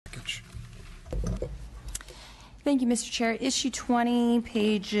Thank you, Mr. Chair. Issue 20,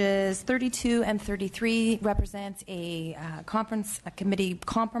 pages 32 and 33 represents a committee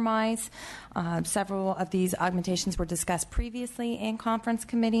compromise. Several of these augmentations were discussed previously in conference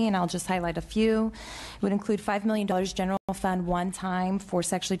committee, and I'll just highlight a few. It would include $5 million general fund one time for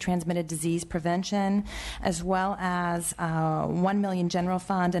sexually transmitted disease prevention, as well as $1 million general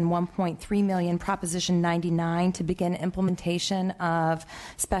fund and $1.3 million Proposition 99 to begin implementation of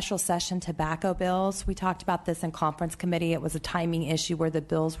special session tobacco bills. We talked about this in conference committee. It was a timing issue where the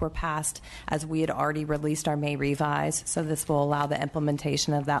bills were passed as we had already released our May revise, so this will allow the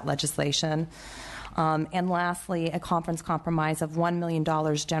implementation of that legislation. And lastly, a conference compromise of $1 million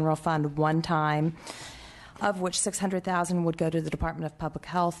general fund one time, of which $600,000 would go to the Department of Public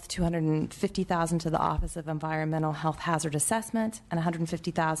Health, $250,000 to the Office of Environmental Health Hazard Assessment, and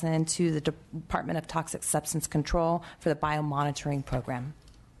 $150,000 to the Department of Toxic Substance Control for the biomonitoring program.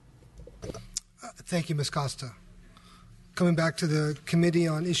 Thank you, Ms. Costa. Coming back to the committee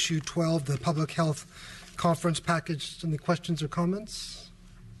on issue 12, the public health conference package, any questions or comments?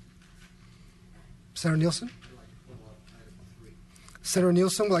 Senator Nielsen? Senator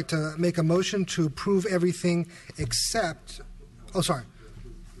Nielsen would like to make a motion to approve everything except,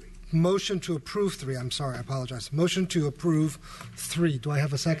 motion to approve 3. I'm sorry, I apologize. Motion to approve 3. Do I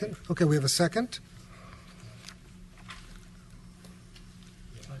have a second? Okay, we have a second.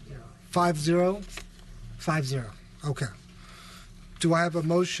 5-0. 5-0. Okay. Do I have a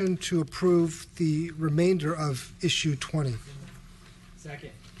motion to approve the remainder of issue 20?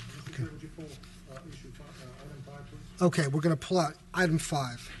 Second. Okay. Would you pull issue item 5, please? Okay, we're going to pull out item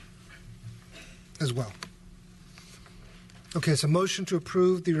 5 as well. Okay, so motion to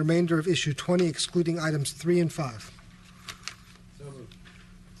approve the remainder of issue 20, excluding items 3 and 5. So moved.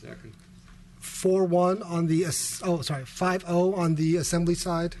 Second. 4-1 on the 5-0 on the Assembly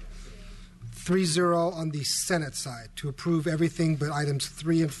side. 3-0 on the Senate side to approve everything but items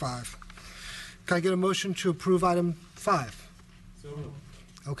 3 and 5. Can I get a motion to approve item 5? So moved.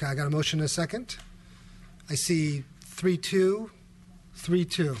 Okay, I got a motion and a second. I see 3-2,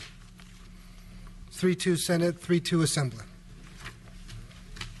 3-2. 3-2 Senate, 3-2 Assembly.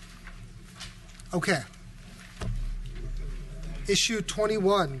 Okay. Issue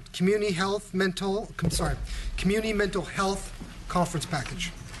 21, Community Mental Health Conference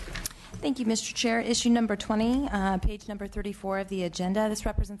Package. Thank you, Mr. Chair. Issue number 20, page number 34 of the agenda. This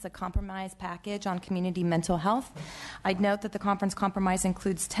represents a compromise package on community mental health. I'd note that the conference compromise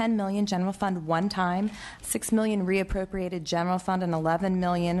includes $10 million general fund one time, $6 million reappropriated general fund, and $11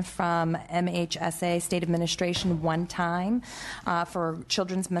 million from MHSA State Administration one time for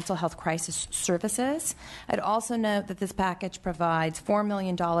children's mental health crisis services. I'd also note that this package provides $4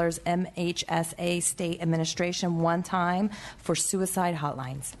 million MHSA State Administration one time for suicide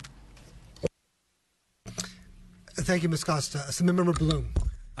hotlines. Thank you, Ms. Costa. Member Bloom.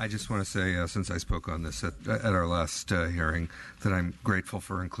 I just want to say, since I spoke on this at our last hearing, that I'm grateful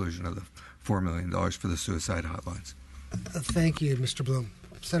for inclusion of the $4 million for the suicide hotlines. Thank you, Mr. Bloom.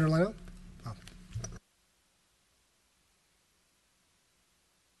 Senator Leno? Oh.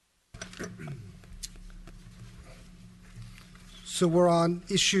 So we're on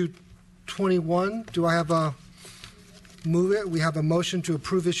issue 21. Do I have a move it? We have a motion to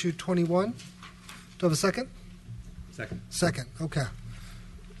approve issue 21. Do I have a second? Second, okay.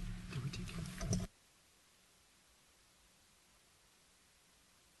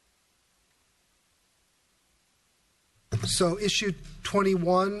 So issue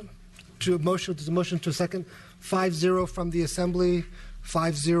 21, there's a motion to a second, 5-0 from the Assembly,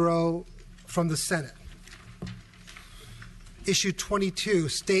 5-0 from the Senate. Issue 22,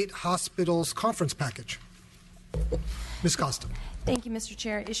 State Hospitals Conference Package. Ms. Costa. Thank you, Mr.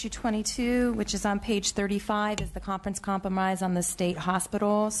 Chair. Issue 22, which is on page 35, is the conference compromise on the state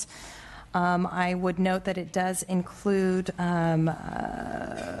hospitals. I would note that it does include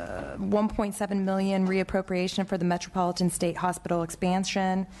 $1.7 million reappropriation for the Metropolitan State Hospital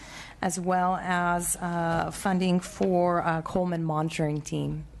expansion, as well as funding for Coleman monitoring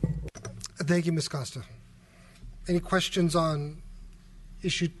team. Thank you, Ms. Costa. Any questions on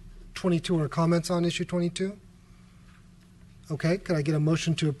issue 22 or comments on issue 22? Okay, could I get a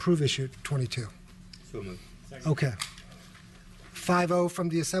motion to approve issue 22? So moved. Okay. 5-0 from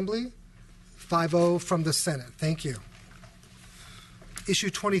the Assembly, 5-0 from the Senate. Thank you.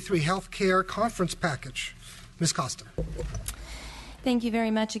 Issue 23, Healthcare Conference Package. Ms. Costa. Thank you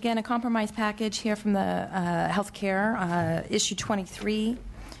very much. Again, a compromise package here from the healthcare, issue 23.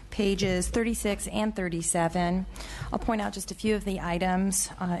 Pages 36 and 37. I'll point out just a few of the items.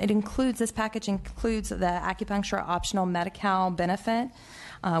 This package includes the acupuncture optional Medi-Cal benefit.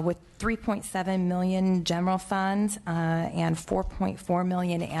 with $3.7 million general funds and $4.4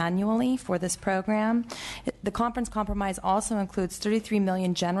 million annually for this program. The conference compromise also includes $33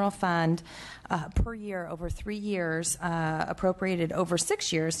 million general fund per year over 3 years, appropriated over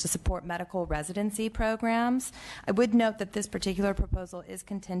 6 years to support medical residency programs. I would note that this particular proposal is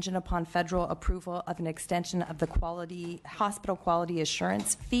contingent upon federal approval of an extension of the hospital quality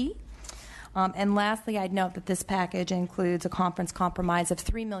assurance fee. And lastly, I'd note that this package includes a conference compromise of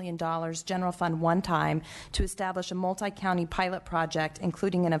 $3 million general fund one time to establish a multi-county pilot project,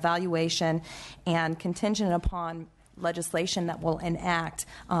 including an evaluation and contingent upon legislation that will enact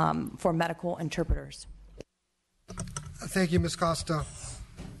for medical interpreters. Thank you, Ms. Costa.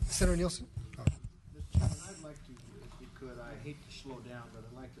 Senator Nielsen? Oh. Mr. Chairman, I'd like to, if you could, I hate to slow down, but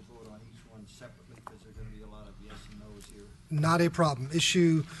I'd like to vote on each one separately because there are going to be a lot of yes and no's here. Not a problem.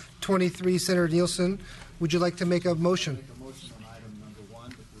 Issue 23, Senator Nielsen, would you like to make a motion? Make a motion on item number 1,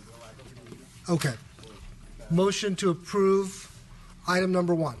 but we will actually. Okay. Motion to approve item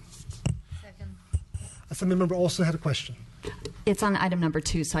number 1. Second. Assemblymember Olson had a question. It's on item number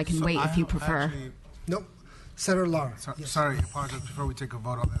 2, so I can wait if you prefer. Nope. Senator Lara. Sorry, apologize. Before we take a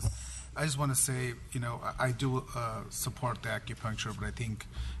vote on this, I just want to say, I do support the acupuncture, but I think,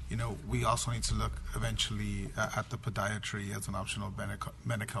 we also need to look eventually at the podiatry as an optional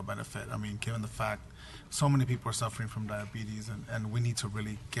medical benefit. I mean, given the fact so many people are suffering from diabetes, and we need to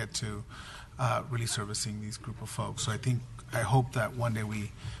really get to really servicing these group of folks. So I hope that one day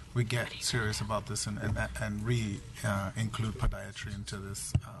we get serious about this and include podiatry into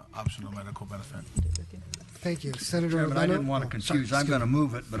this optional medical benefit. Thank you. Senator Chairman, I Leno? didn't want to Oh, confuse. sorry, I'm going to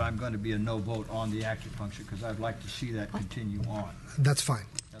move it, but I'm going to be a no vote on the acupuncture because I'd like to see that continue on. That's fine.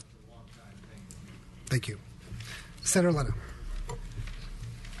 Thank you. Senator Leno.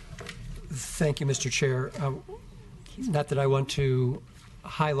 Thank you, Mr. Chair. Not that I want to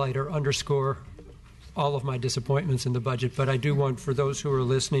highlight or underscore all of my disappointments in the budget, but I do want for those who are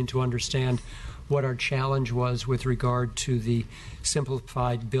listening to understand what our challenge was with regard to the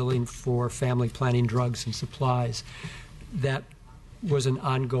simplified billing for family planning drugs and supplies. That was an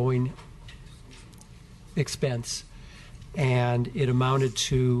ongoing expense, and it amounted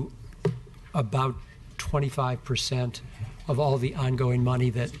to about 25% of all the ongoing money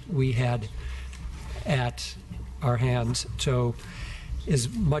that we had at our hands. So as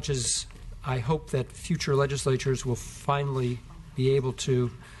much as I hope that future legislatures will finally be able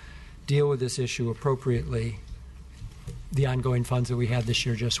to deal with this issue appropriately, the ongoing funds that we had this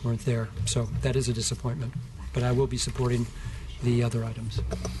year just weren't there. So that is a disappointment. But I will be supporting the other items.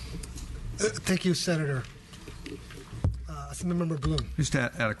 Thank you, Senator. Assemblymember Bloom. Just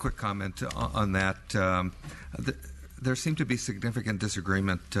to add a quick comment on that. There seemed to be significant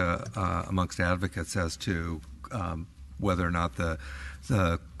disagreement amongst advocates as to whether or not the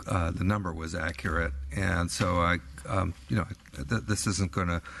number was accurate, and so this isn't going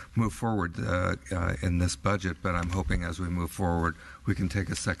to move forward in this budget. But I'm hoping as we move forward, we can take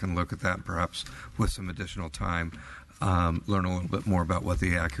a second look at that, and perhaps with some additional time, learn a little bit more about what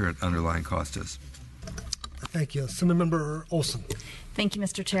the accurate underlying cost is. Thank you. Assemblymember Olson. Thank you,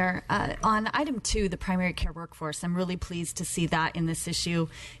 Mr. Chair. On item 2, the primary care workforce, I'm really pleased to see that in this issue.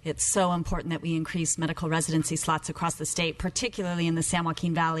 It's so important that we increase medical residency slots across the state, particularly in the San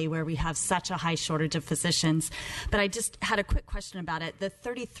Joaquin Valley, where we have such a high shortage of physicians. But I just had a quick question about it. The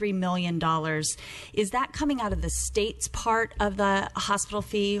 $33 million, is that coming out of the state's part of the hospital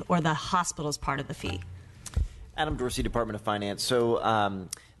fee or the hospital's part of the fee? Adam Dorsey, Department of Finance. So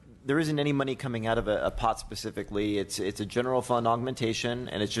there isn't any money coming out of a pot specifically. It's a general fund augmentation,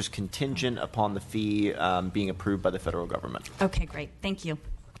 and it's just contingent upon the fee being approved by the federal government. Okay, great. Thank you.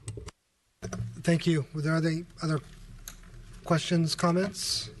 Thank you. Were there any other questions,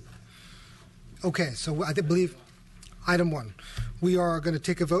 comments? Okay, so I believe item 1. We are going to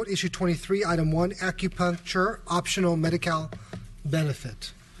take a vote. Issue 23, item 1, acupuncture optional medical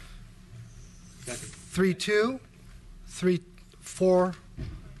benefit. 3-2, 3-4.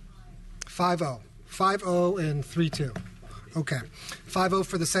 5-0. 5-0 and 3-2. Okay. 5-0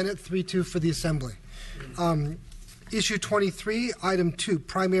 for the Senate, 3-2 for the Assembly. Issue 23, item 2,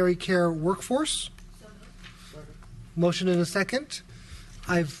 primary care workforce. Motion in a second.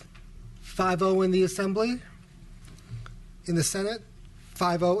 I've 5-0 in the Assembly. In the Senate,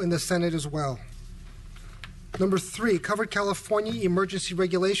 5-0 in the Senate as well. Number 3, covered California emergency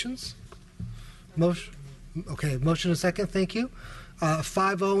regulations. Motion. Okay, motion in a second. Thank you.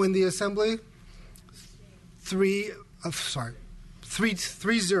 5-0 in the Assembly,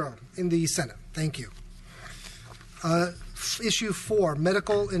 3-0 in the Senate. Thank you. Issue 4,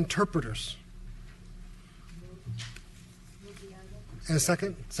 medical interpreters. And a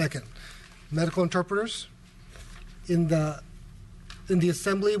second? Second. Medical interpreters. In the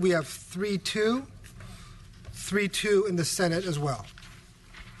Assembly, we have 3-2. 3-2 in the Senate as well.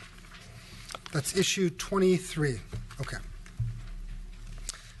 That's issue 23. Okay.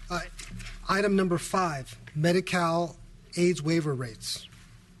 Item number 5, Medi-Cal AIDS waiver rates.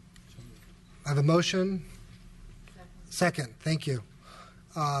 I have a motion. Second. Thank you.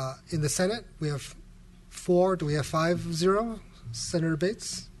 In the Senate, we have 4. Do we have 5-0? Senator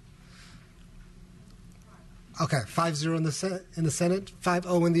Bates? Okay, 5-0 in the Senate,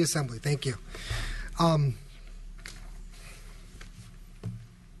 5-0 in the Assembly. Thank you.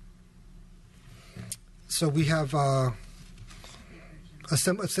 So we have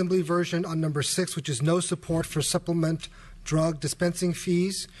Assembly version on number 6, which is no support for supplement drug dispensing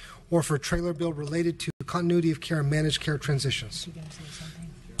fees or for trailer bill related to continuity of care and managed care transitions. You going to say something?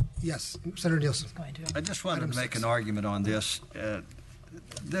 Yes, Senator Nielsen. I just wanted Item to make 6. an argument on this.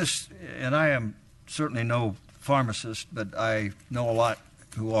 And I am certainly no pharmacist, but I know a lot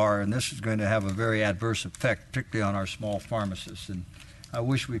who are, and this is going to have a very adverse effect, particularly on our small pharmacists. And I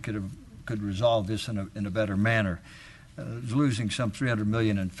wish we could resolve this in a better manner. Losing some $300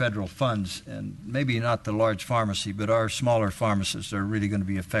 million in federal funds, and maybe not the large pharmacy, but our smaller pharmacists are really going to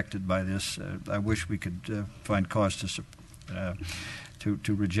be affected by this. I wish we could find cause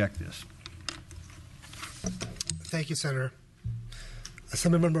to reject this. Thank you, Senator.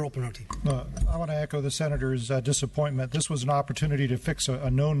 Assemblymember Oppenheimer. I want to echo the senator's disappointment. This was an opportunity to fix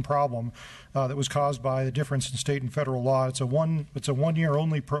a known problem that was caused by the difference in state and federal law. It's a 1 year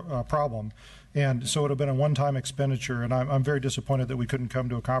only problem, and so it would have been a one-time expenditure. And I'm very disappointed that we couldn't come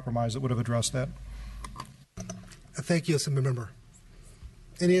to a compromise that would have addressed that. Thank you, Assemblymember.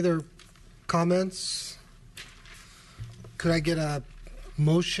 Any other comments? Could I get a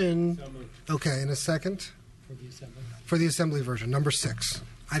motion? Okay, in a second. For the Assembly version, number 6,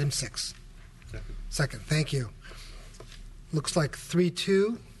 item 6. Second. Thank you. Looks like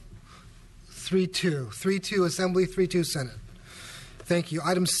 3-2. 3-2. 3-2 Assembly, 3-2 Senate. Thank you.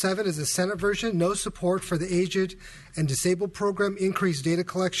 Item 7 is the Senate version. No support for the Aged and Disabled Program, increased data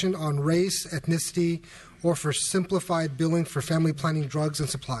collection on race, ethnicity, or for simplified billing for family planning drugs and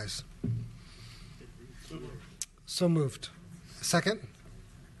supplies. So moved. Second?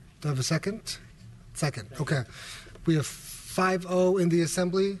 Do I have a second? Second. Okay. We have 5-0 in the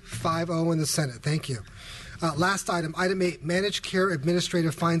Assembly, 5-0 in the Senate. Thank you. Last item, item 8, Managed Care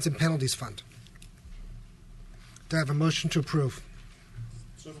Administrative Fines and Penalties Fund. Do I have a motion to approve?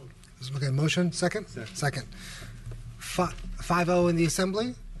 So moved. Okay, motion, second? Second. 5-0 in the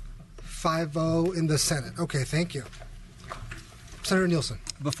Assembly, 5-0 in the Senate. Okay, thank you. Senator Nielsen.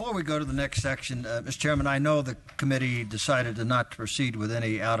 Before we go to the next section, Mr. Chairman, I know the committee decided not to proceed with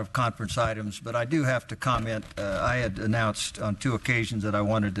any out-of-conference items, but I do have to comment. I had announced on 2 occasions that I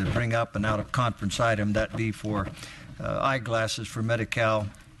wanted to bring up an out-of-conference item, that be for eyeglasses for Medi-Cal.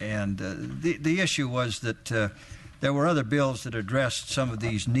 And the issue was that there were other bills that addressed some of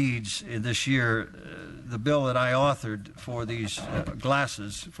these needs this year. The bill that I authored for these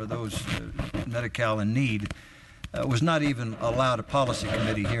glasses, for those Medi-Cal in need, was not even allowed a policy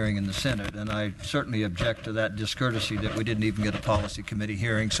committee hearing in the Senate, and I certainly object to that discourtesy that we didn't even get a policy committee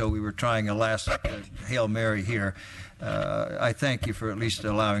hearing, so we were trying a last Hail Mary here. I thank you for at least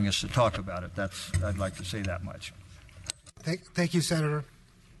allowing us to talk about it. I'd like to say that much. Thank you, Senator.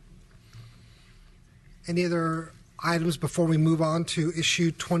 Any other items before we move on to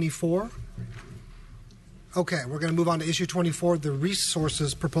issue 24? Okay, we're going to move on to issue 24, the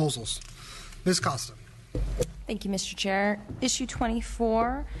resources proposals. Ms. Costa. Thank you, Mr. Chair. Issue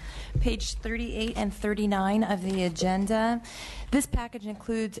 24, page 38 and 39 of the agenda. This package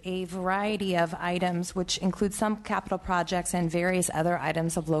includes a variety of items, which include some capital projects and various other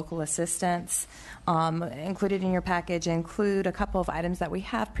items of local assistance. Included in your package include a couple of items that we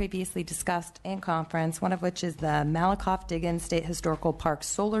have previously discussed in conference, one of which is the Malakoff-Diggins State Historical Park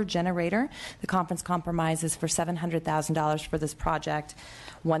solar generator. The conference compromises for $700,000 for this project,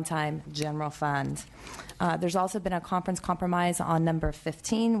 one-time general fund. There's also been a conference compromise on number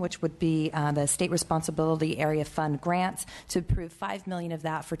 15, which would be the State Responsibility Area Fund grants, to approve $5 million of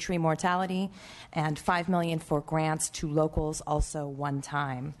that for tree mortality and $5 million for grants to locals, also one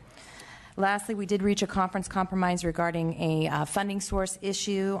time. Lastly, we did reach a conference compromise regarding a funding source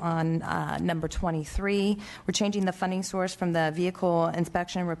issue on number 23. We're changing the funding source from the Vehicle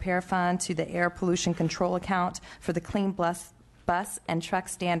Inspection and Repair Fund to the Air Pollution Control Account for the Clean Bus and Truck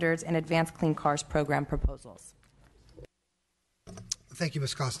Standards and Advanced Clean Cars program proposals. Thank you,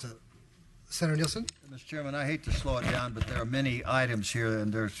 Ms. Costa. Senator Nielsen? Mr. Chairman, I hate to slow it down, but there are many items here,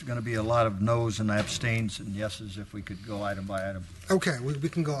 and there's going to be a lot of no's and abstains and yeses if we could go item by item. Okay, we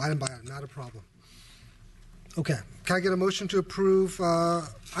can go item by item, not a problem. Okay, can I get a motion to approve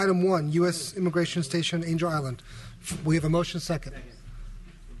item 1, U.S. Immigration Station, Angel Island? We have a motion second.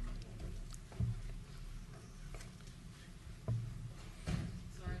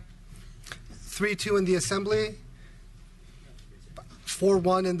 3-2 in the Assembly,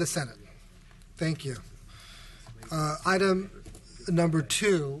 4-1 in the Senate. Thank you. Item number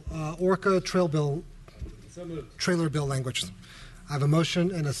 2, Orca trailer bill language. I have a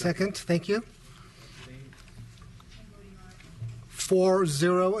motion and a second. Thank you.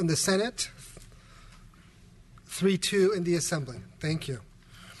 4-0 in the Senate, 3-2 in the Assembly. Thank you.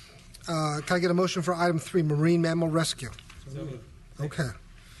 Can I get a motion for item 3, marine mammal rescue? Okay.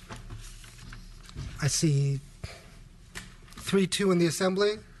 I see 3-2 in the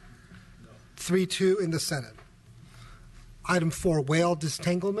Assembly, 3-2 in the Senate. Item 4, whale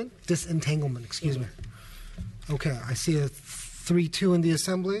disentanglement, excuse me. Okay, I see a 3-2 in the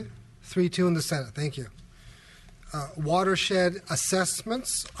Assembly, 3-2 in the Senate. Thank you. Watershed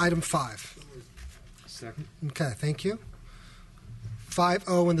assessments, item 5. Second. Okay, thank you.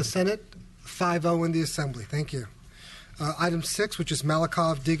 5-0 in the Senate, 5-0 in the Assembly. Thank you. Item 6, which is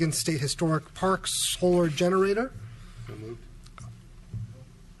Malakoff Diggins State Historic Park solar generator. So moved.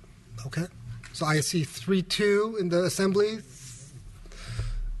 Okay. So I see 3-2 in the Assembly.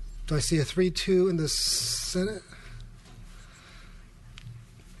 Do I see a 3-2 in the Senate?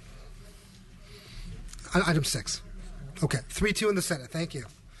 Item 6. Okay. 3-2 in the Senate. Thank you.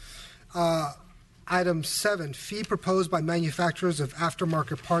 Item 7, fee proposed by manufacturers of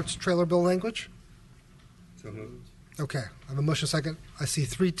aftermarket parts trailer bill language. So moved. Okay. I have a motion second. I see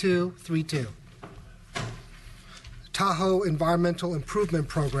 3-2, 3-2. Tahoe Environmental Improvement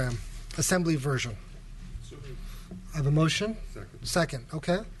Program, Assembly version. So moved. I have a motion. Second. Second.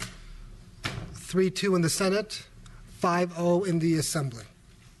 Okay. 3-2 in the Senate, 5-0 in the Assembly.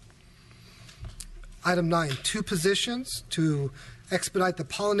 Item 9, 2 positions to expedite the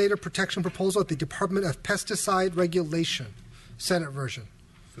pollinator protection proposal at the Department of Pesticide Regulation, Senate version.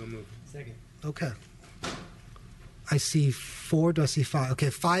 So moved. Second. Okay. I see 4. Do I see 5? Okay,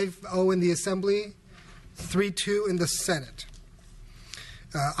 5-0 in the Assembly, 3-2 in the Senate.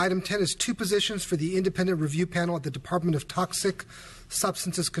 Item 10 is 2 positions for the independent review panel at the Department of Toxic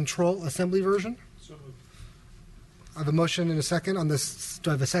Substances Control, Assembly version. So moved. I have a motion and a second on this. Do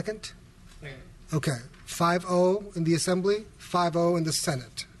I have a second? Second. Okay. 5-0 in the Assembly, 5-0 in the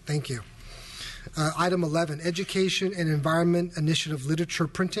Senate. Thank you. Item 11, Education and Environment Initiative Literature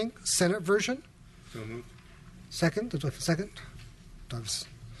Printing, Senate version. So moved. Second? Do I have a second? Do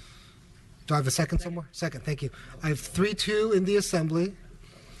I have a second somewhere? Second, thank you. I have 3-2 in the Assembly,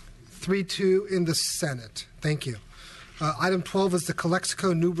 3-2 in the Senate. Thank you. Item 12 is the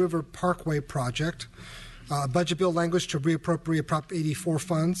Calexico New River Parkway project. Budget bill language to reappropriate Prop 84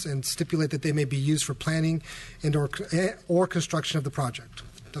 funds and stipulate that they may be used for planning and or construction of the project.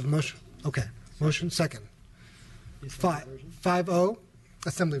 Do I have a motion? Okay. Motion second. 5-0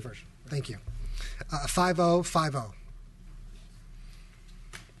 Assembly version. Thank you. 5-0, 5-0.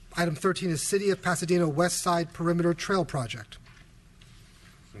 Item 13 is City of Pasadena West Side Perimeter Trail Project.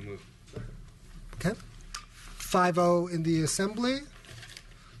 So moved. Okay. 5-0 in the Assembly,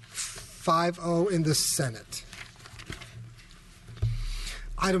 5-0 in the Senate.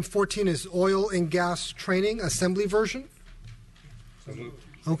 Item 14 is Oil and Gas Training, Assembly version. So moved.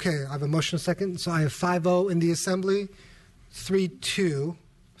 Okay, I have a motion second. So I have 5-0 in the Assembly, 3-2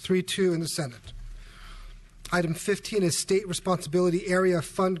 in the Senate. Item 15 is State Responsibility Area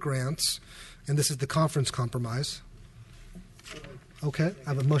Fund Grants, and this is the conference compromise. Okay, I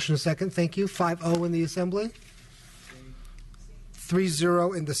have a motion second. Thank you. 5-0 in the Assembly,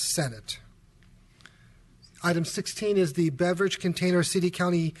 3-0 in the Senate. Item 16 is the Beverage Container City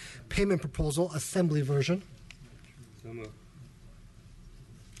County Payment Proposal, Assembly version. So moved.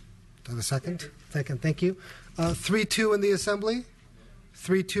 Do I have a second? Second, thank you. 3-2 in the Assembly,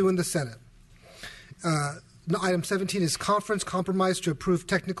 3-2 in the Senate. Item 17 is Conference Compromise to approve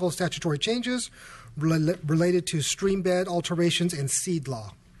technical statutory changes related to stream bed alterations and seed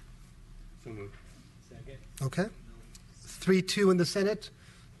law. So moved. Second. Okay. 3-2 in the Senate,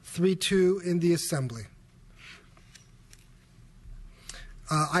 3-2 in the Assembly.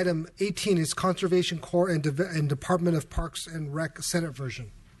 Item 18 is Conservation Corps and Department of Parks and Rec Senate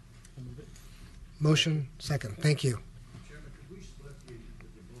version. Motion second. Thank you. Chairman, could we split the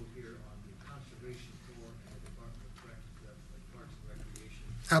vote here on the Conservation Corps and the Department of Parks and Recreation?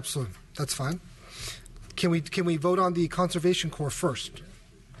 Absolutely. That's fine. Can we vote on the Conservation Corps first?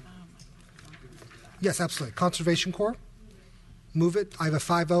 Yes, absolutely. Conservation Corps. Move it. I have a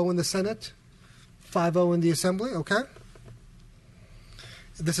 5-0 in the Senate, 5-0 in the Assembly. Okay.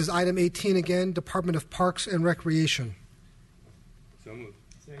 This is item 18 again, Department of Parks and Recreation. So moved.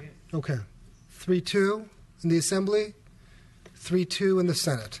 Second. Okay. 3-2 in the Assembly, 3-2 in the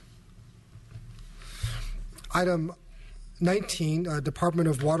Senate. Item 19, Department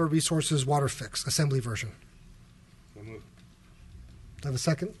of Water Resources Water Fix, Assembly version. So moved. Do I have a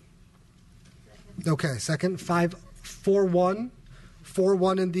second? Okay, second. 4-1.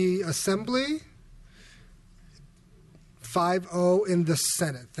 4-1 in the Assembly. 5-0 in the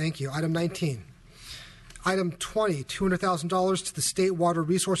Senate. Thank you. Item 19. Item 20, $200,000 to the State Water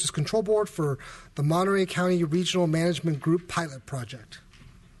Resources Control Board for the Monterey County Regional Management Group Pilot Project.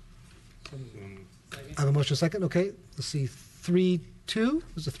 So moved. I have a motion second. Okay, let's see. 3-2.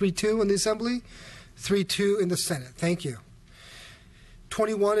 There's a 3-2 in the Assembly. 3-2 in the Senate. Thank you.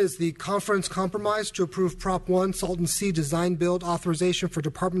 21 is the conference compromise to approve Prop 1 Salton Sea Design Build Authorization for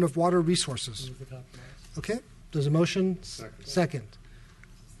Department of Water Resources. Okay, there's a motion. Second.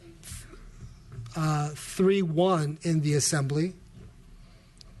 3-1 in the Assembly.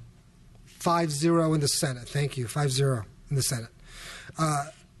 5-0 in the Senate. Thank you. 5-0 in the Senate.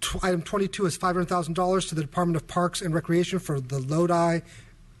 Item 22 is $500,000 to the Department of Parks and Recreation for the Lodi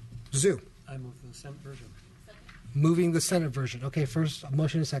Zoo. I move the Senate version. Moving the Senate version. Okay, first, a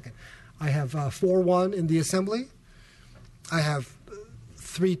motion and a second. I have 4-1 in the Assembly. I have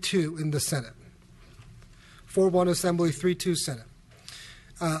 3-2 in the Senate. 4-1 Assembly, 3-2 Senate.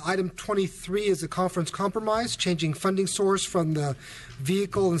 Item 23 is a conference compromise, changing funding source from the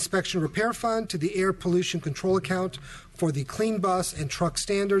Vehicle Inspection Repair Fund to the Air Pollution Control Account for the Clean Bus and Truck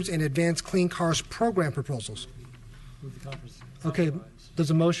Standards and Advanced Clean Cars Program proposals. Move the conference. Okay,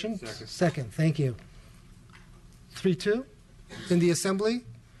 there's a motion? Second, thank you. 3-2 in the Assembly,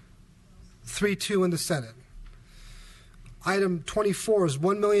 3-2 in the Senate. Item 24 is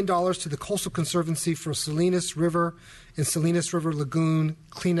 $1 million to the Coastal Conservancy for Salinas River and Salinas River Lagoon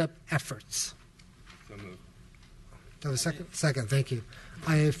cleanup efforts. So moved. Do I have a second? Second, thank you.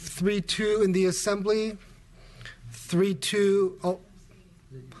 I have 3-2 in the Assembly, 3-1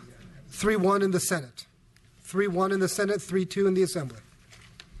 in the Senate. 3-1 in the Senate, 3-2 in the Assembly.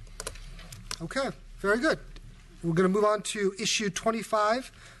 Okay, very good. We're going to move on to issue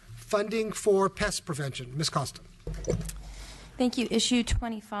 25, funding for pest prevention. Ms. Costa. Thank you. Issue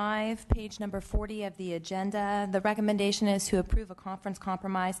 25, page number 40 of the agenda. The recommendation is to approve a conference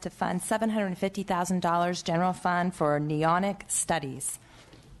compromise to fund $750,000 general fund for neonic studies.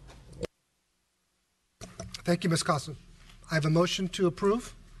 Thank you, Ms. Costa. I have a motion to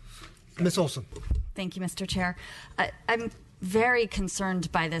approve. Ms. Olson. Thank you, Mr. Chair. I'm very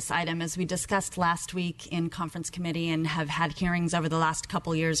concerned by this item, as we discussed last week in conference committee and have had hearings over the last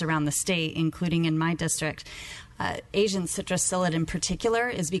couple years around the state, including in my district. Asian citrus psyllid in particular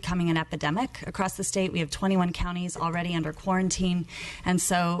is becoming an epidemic across the state. We have 21 counties already under quarantine. And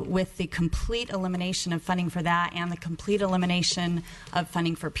so with the complete elimination of funding for that and the complete elimination of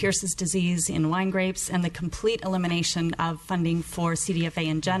funding for Pierce's disease in wine grapes and the complete elimination of funding for CDFA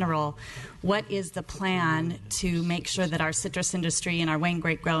in general, what is the plan to make sure that our citrus industry and our wine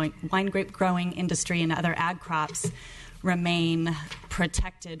grape growing industry and other ag crops remain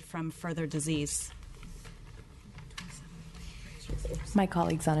protected from further disease? My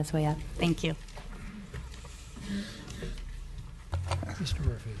colleague's on his way up. Thank you. Mr.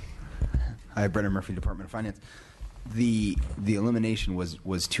 Murphy. Hi, Brennan Murphy, Department of Finance. The elimination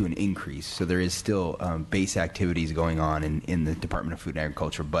was to an increase, so there is still base activities going on in the Department of Food and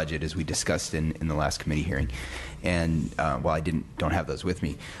Agriculture budget, as we discussed in the last committee hearing. And while I don't have those with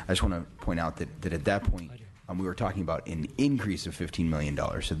me, I just want to point out that at that point we were talking about an increase of $15 million.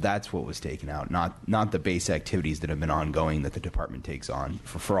 So that's what was taken out, not the base activities that have been ongoing that the department takes on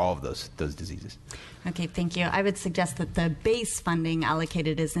for all of those diseases. Okay, thank you. I would suggest that the base funding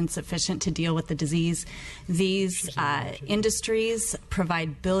allocated is insufficient to deal with the disease. These industries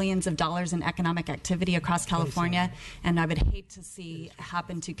provide billions of dollars in economic activity across California, and I would hate to see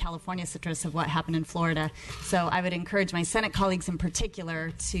happen to California citrus of what happened in Florida. So I would encourage my Senate colleagues in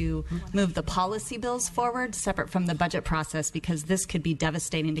particular to move the policy bills forward separate from the budget process, because this could be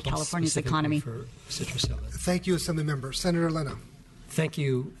devastating to California's economy. For citrus psyllid. Thank you, Assembly Member. Senator Leno. Thank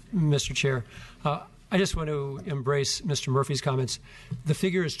you, Mr. Chair. I just want to embrace Mr. Murphy's comments. The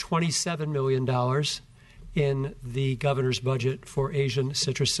figure is $27 million in the governor's budget for Asian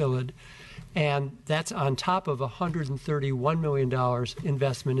citrus psyllid, and that's on top of $131 million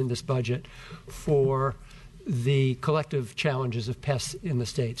investment in this budget for the collective challenges of pests in the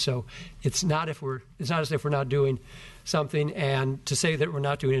state. So it's not as if we're not doing something, and to say that we're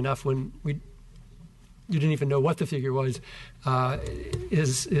not doing enough when you didn't even know what the figure was,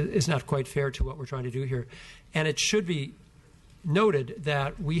 is not quite fair to what we're trying to do here. And it should be noted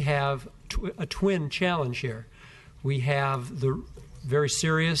that we have a twin challenge here. We have the very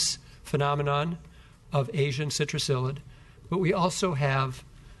serious phenomenon of Asian citrusillid, but we also have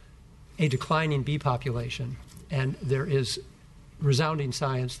a declining bee population, and there is resounding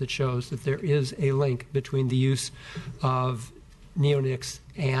science that shows that there is a link between the use of neonics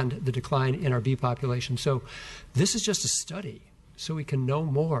and the decline in our bee population. So this is just a study, so we can know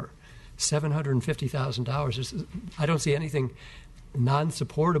more. $750,000. I don't see anything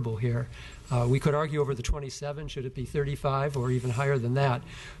non-supportable here. We could argue over the 27, should it be 35 or even higher than that,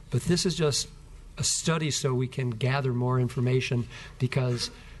 but this is just a study so we can gather more information, because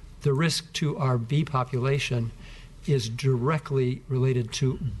the risk to our bee population is directly related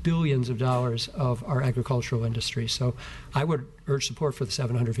to billions of dollars of our agricultural industry. So I would urge support for the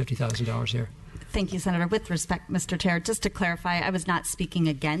 $750,000 here. Thank you, Senator. With respect, Mr. Chair, just to clarify, I was not speaking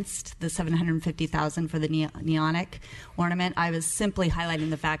against the $750,000 for the neonic ornament. I was simply highlighting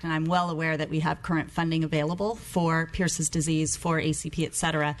the fact, and I'm well aware that we have current funding available for Pierce's disease, for ACP, et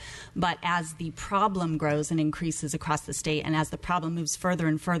cetera. But as the problem grows and increases across the state, and as the problem moves further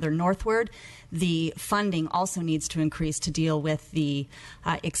and further northward, the funding also needs to increase to deal with the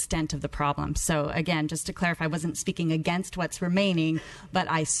extent of the problem. So again, just to clarify, I wasn't speaking against what's remaining,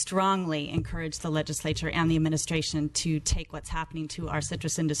 but I strongly encourage the legislature and the administration to take what's happening to our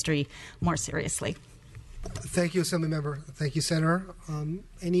citrus industry more seriously. Thank you, Assemblymember. Thank you, Senator.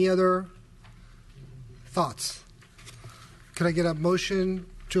 Any other thoughts? Could I get a motion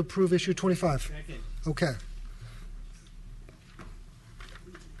to approve issue 25? Second. Okay.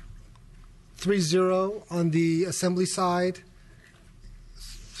 3-0 on the Assembly side,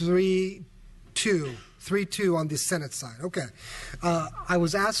 3-2 on the Senate side. Okay. I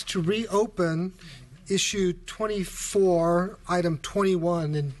was asked to reopen issue 24, item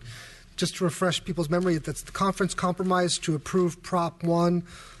 21, and just to refresh people's memory, that's the conference compromise to approve Prop 1,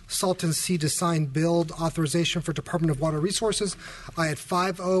 Salton Sea Design Build authorization for Department of Water Resources. I had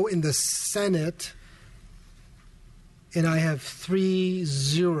 5-0 in the Senate, and I have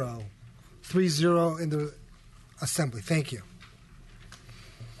 3-0 in the Assembly. Thank you.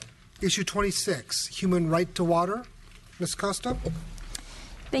 Issue 26, Human Right to Water. Ms. Costa.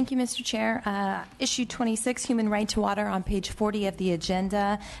 Thank you, Mr. Chair. Issue 26, Human Right to Water, on page 40 of the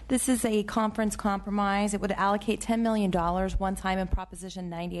agenda. This is a conference compromise. It would allocate $10 million one time in Proposition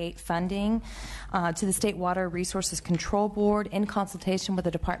 98 funding to the State Water Resources Control Board in consultation with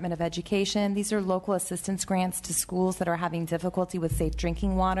the Department of Education. These are local assistance grants to schools that are having difficulty with safe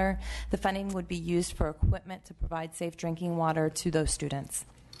drinking water. The funding would be used for equipment to provide safe drinking water to those students.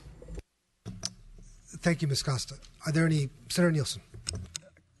 Thank you, Ms. Costa. Are there any? Senator Nielsen.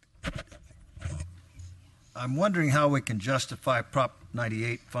 I'm wondering how we can justify Prop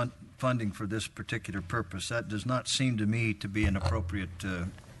 98 funding for this particular purpose. That does not seem to me to be an appropriate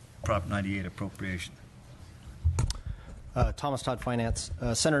Prop 98 appropriation. Thomas Todd, Finance.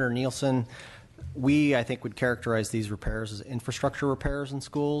 Senator Nielsen, I think, would characterize these repairs as infrastructure repairs in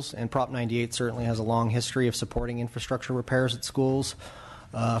schools, and Prop 98 certainly has a long history of supporting infrastructure repairs at schools.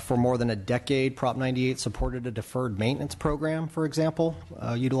 For more than a decade, Prop 98 supported a deferred maintenance program, for example,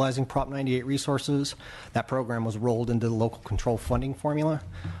 utilizing Prop 98 resources. That program was rolled into the local control funding formula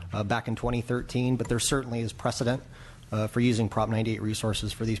back in 2013, but there certainly is precedent for using Prop 98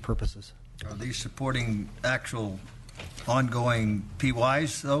 resources for these purposes. Are these supporting actual ongoing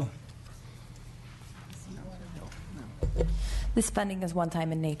PYs, though? This funding is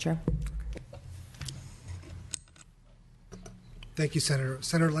one-time in nature. Thank you, Senator.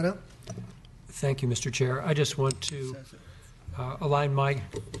 Senator Leno? Thank you, Mr. Chair. I just want to align my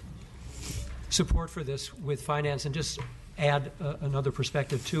support for this with finance and just add another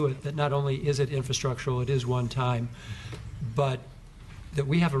perspective to it, that not only is it infrastructural, it is one time, but that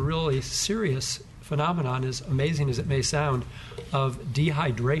we have a really serious phenomenon, as amazing as it may sound, of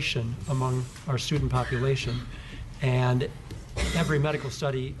dehydration among our student population. And every medical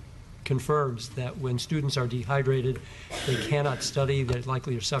study confirms that when students are dehydrated, they cannot study, they're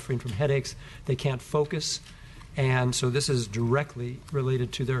likely are suffering from headaches, they can't focus, and so this is directly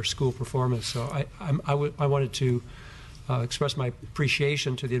related to their school performance. So I wanted to express my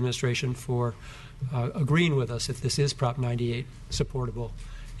appreciation to the administration for agreeing with us if this is Prop 98 supportable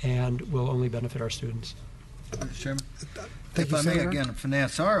and will only benefit our students. Mr. Chairman? Thank if you, I Senator. may, again,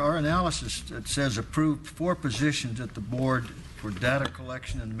 finance, our analysis, it says approved 4 positions at the board for data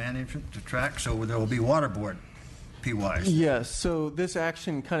collection and management to track, so there will be water board. P. Wise. Yes, so this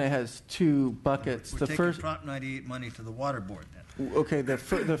action kind of has two buckets. We're The taking first, Prop 98 money to the water board then. okay, the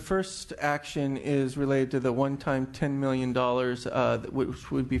first action is related to the one-time $10 million,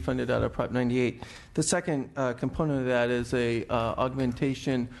 which would be funded out of Prop 98. The second component of that is a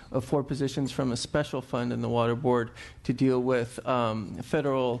augmentation of 4 positions from a special fund in the water board to deal with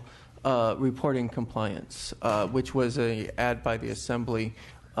federal reporting compliance, which was a add by the Assembly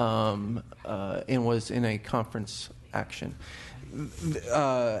and was in a conference action.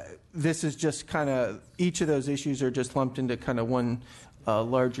 This is just kind of, each of those issues are just lumped into kind of one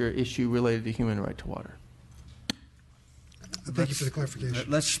larger issue related to human right to water. Thank you for the clarification.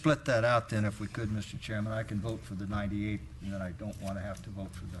 Let's split that out then, if we could, Mr. Chairman. I can vote for the 98, and then I don't want to have to vote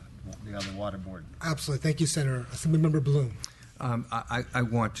for the other water board. Absolutely. Thank you, Senator. Assemblymember Bloom. I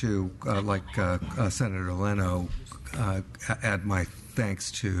want to, like Senator Leno, add my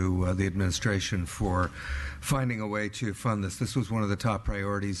thanks to the administration for finding a way to fund this. This was one of the top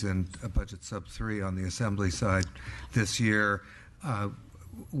priorities in Budget Sub 3 on the Assembly side this year.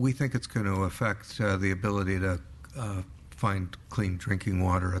 We think it's going to affect the ability to find clean drinking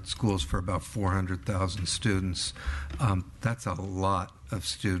water at schools for about 400,000 students. That's a lot of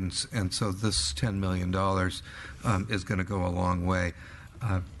students, and so this $10 million is going to go a long way.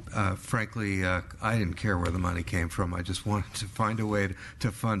 Frankly, I didn't care where the money came from. I just wanted to find a way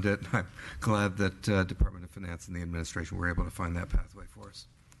to fund it. I'm glad that Department of Finance and the administration were able to find that pathway for us.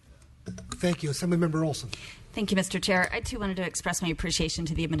 Thank you. Assemblymember Olson. Thank you, Mr. Chair. I, too, wanted to express my appreciation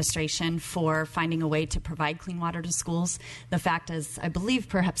to the administration for finding a way to provide clean water to schools. The fact, as I believe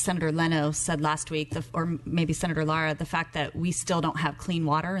perhaps Senator Leno said last week, or maybe Senator Lara, the fact that we still don't have clean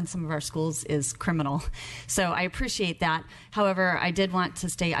water in some of our schools is criminal. So I appreciate that. However, I did want to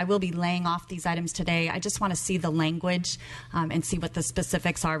state I will be laying off these items today. I just want to see the language and see what the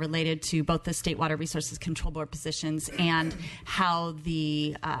specifics are related to both the State Water Resources Control Board positions and how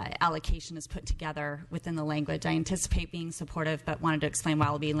the allocation is put together within the language. I anticipate being supportive, but wanted to explain why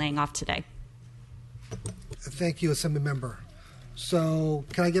I'll be laying off today. Thank you, Assemblymember. So,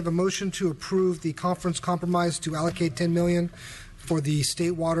 can I give a motion to approve the conference compromise to allocate $10 million for the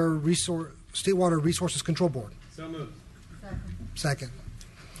State Water Resources Control Board? So moved. Second.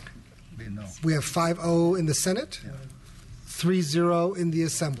 No. We have 5-0 in the Senate, 3-0 in the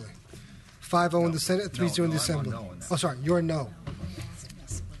Assembly. 5-0 in the Senate, 3-0 in the Assembly. Oh, sorry, you're a no.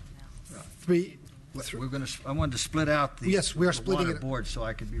 We're going to. I wanted to split out the, yes, we are the splitting water it. board so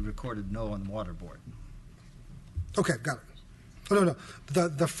I could be recorded no on the water board. Okay, got it. Oh, no.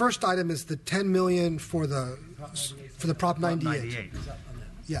 The first item is the $10 million for the Prop 98.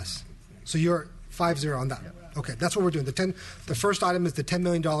 Yes. So you're 5-0 on that. Yeah. Okay, that's what we're doing. The first item is the $10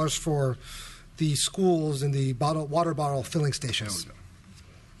 million for the schools and the water bottle filling stations.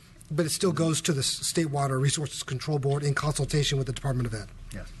 But it still goes to the State Water Resources Control Board in consultation with the Department of Ed.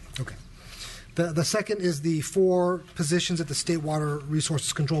 Yes. Okay. The second is the 4 positions at the State Water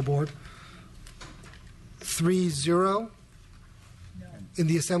Resources Control Board. 3-0 in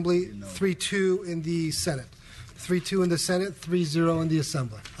the Assembly, 3-2 in the Senate. 3-2 in the Senate, 3-0 in the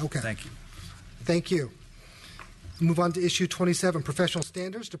Assembly. Okay. Thank you. Thank you. Move on to issue 27, Professional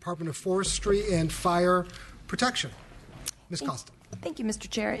Standards, Department of Forestry and Fire Protection. Ms. Costa. Thank you, Mr.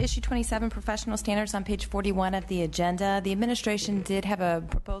 Chair. Issue 27, Professional Standards, on page 41 of the agenda. The administration did have a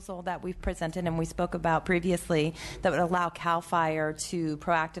proposal that we've presented and we spoke about previously that would allow CAL FIRE to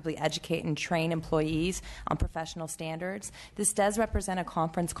proactively educate and train employees on professional standards. This does represent a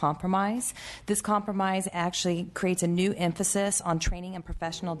conference compromise. This compromise actually creates a new emphasis on training and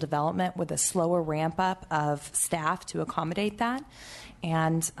professional development with a slower ramp-up of staff to accommodate that.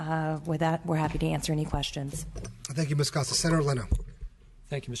 And with that, we're happy to answer any questions. Thank you, Ms. Costa. Senator Leno.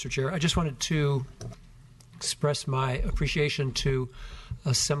 Thank you, Mr. Chair. I just wanted to express my appreciation to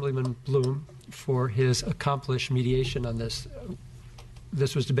Assemblyman Bloom for his accomplished mediation on this.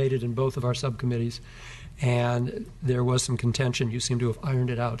 This was debated in both of our subcommittees, and there was some contention. You seem to have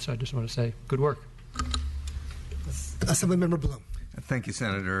ironed it out, so I just want to say good work. Assemblymember Bloom. Thank you,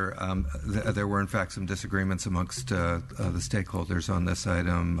 Senator. There were, in fact, some disagreements amongst the stakeholders on this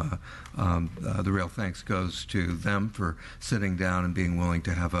item. The real thanks goes to them for sitting down and being willing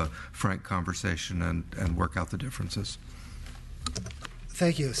to have a frank conversation and work out the differences.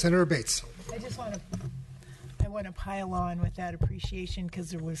 Thank you. Senator Bates. I want to pile on with that appreciation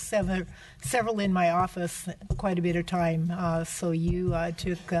because there was several in my office quite a bit of time. So you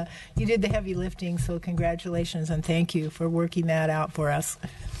did the heavy lifting. So congratulations and thank you for working that out for us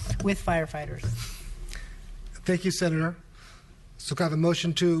with firefighters. Thank you, Senator. So can I have a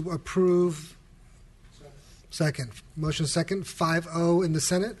motion to approve? Second. Motion second. 5-0 in the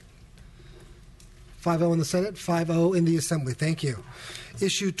Senate. 5-0 in the Senate, 5-0 in the Assembly. Thank you.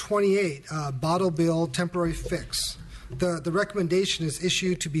 Issue 28, bottle bill temporary fix. The recommendation is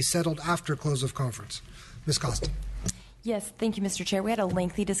issued to be settled after close of conference. Ms. Costa. Yes, thank you, Mr. Chair. We had a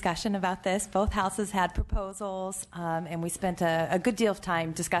lengthy discussion about this. Both houses had proposals, and we spent a good deal of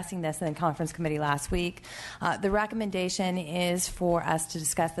time discussing this in the conference committee last week. The recommendation is for us to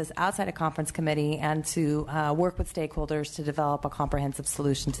discuss this outside of conference committee and to work with stakeholders to develop a comprehensive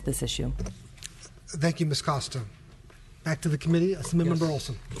solution to this issue. Thank you, Ms. Costa. Back to the committee. Assemblymember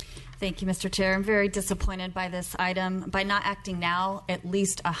Olson. Thank you, Mr. Chair. I'm very disappointed by this item. By not acting now, at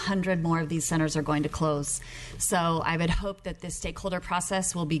least 100 more of these centers are going to close. So I would hope that this stakeholder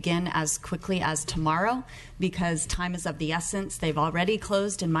process will begin as quickly as tomorrow because time is of the essence. They've already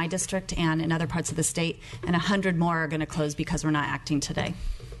closed in my district and in other parts of the state, and 100 more are going to close because we're not acting today.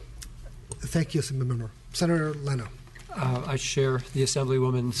 Thank you, Assemblymember. Senator Leno. I share the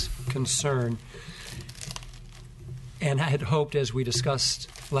Assemblywoman's concern. And I had hoped, as we discussed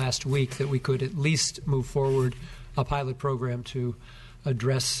last week, that we could at least move forward a pilot program to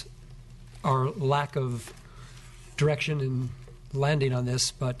address our lack of direction in landing on this,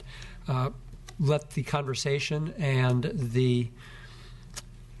 but let the conversation and the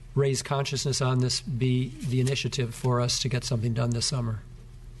raise consciousness on this be the initiative for us to get something done this summer.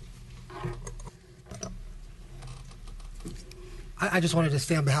 I just wanted to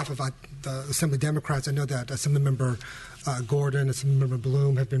say on behalf of the Assembly Democrats, I know that Assemblymember Gordon, Assemblymember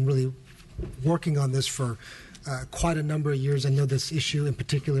Bloom have been really working on this for quite a number of years. I know this issue in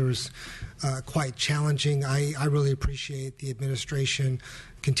particular is quite challenging. I really appreciate the administration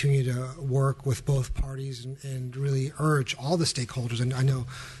continue to work with both parties and really urge all the stakeholders. And I know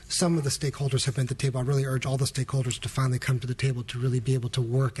some of the stakeholders have been at the table. I really urge all the stakeholders to finally come to the table to really be able to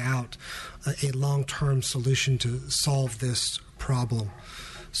work out a long-term solution to solve this problem.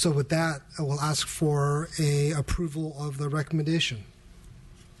 So with that, I will ask for a approval of the recommendation.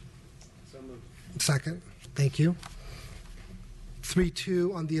 So moved. Second. Thank you.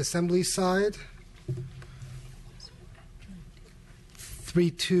 3-2 on the Assembly side.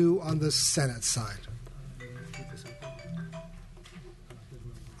 3-2 on the Senate side.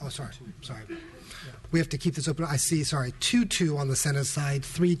 Oh, sorry. We have to keep this open. I see, 2-2 on the Senate side,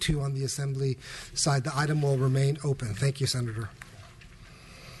 3-2 on the Assembly side. The item will remain open. Thank you, Senator.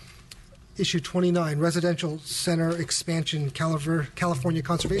 Issue 29, Residential Center Expansion, California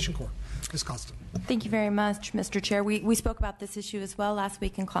Conservation Corps. Ms. Costa. Thank you very much, Mr. Chair. We spoke about this issue as well last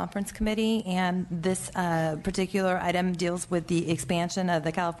week in conference committee, and this particular item deals with the expansion of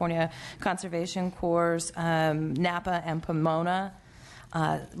the California Conservation Corps' Napa and Pomona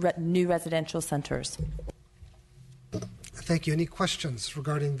new residential centers. Thank you. Any questions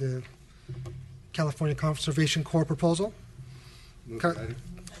regarding the California Conservation Corps proposal?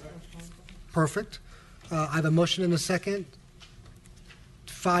 Perfect. I have a motion and a second.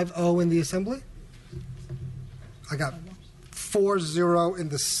 5-0 in the Assembly. I got 4-0 in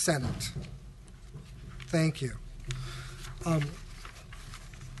the Senate. Thank you.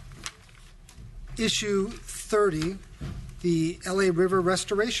 Issue 30, the LA River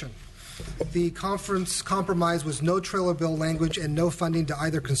restoration. The conference compromise was no trailer bill language and no funding to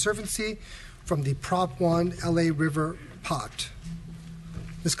either conservancy from the Prop 1 LA River pot.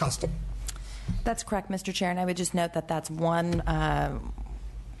 Ms. Costa. That's correct, Mr. Chair, and I would just note that that's one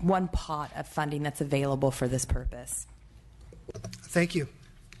pot of funding that's available for this purpose. Thank you.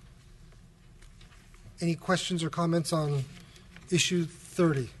 Any questions or comments on issue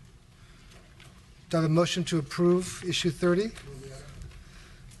 30? Do I have a motion to approve issue 30?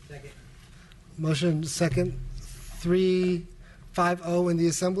 Second. Motion second. 3-5-0 in the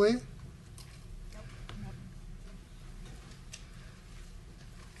Assembly.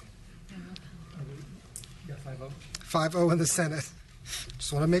 Yeah, 5-0. 5-0 in the Senate.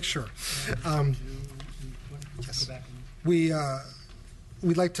 Just want to make sure. Yes.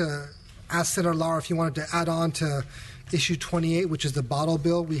 We'd like to ask Senator Lauer if you wanted to add on to issue 28, which is the bottle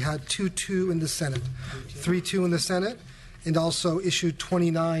bill. We had 2-2 in the Senate, 3-2 in the Senate, and also issue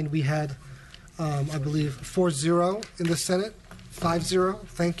 29, we had, I believe, 4-0 in the Senate, 5-0.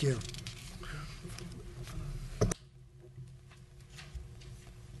 Thank you.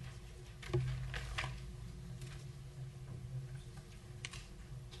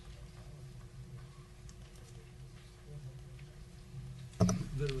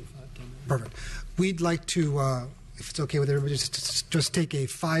 Perfect. We'd like to, if it's okay with everybody, just take a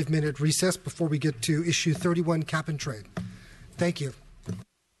 5-minute recess before we get to issue 31, cap and trade. Thank you.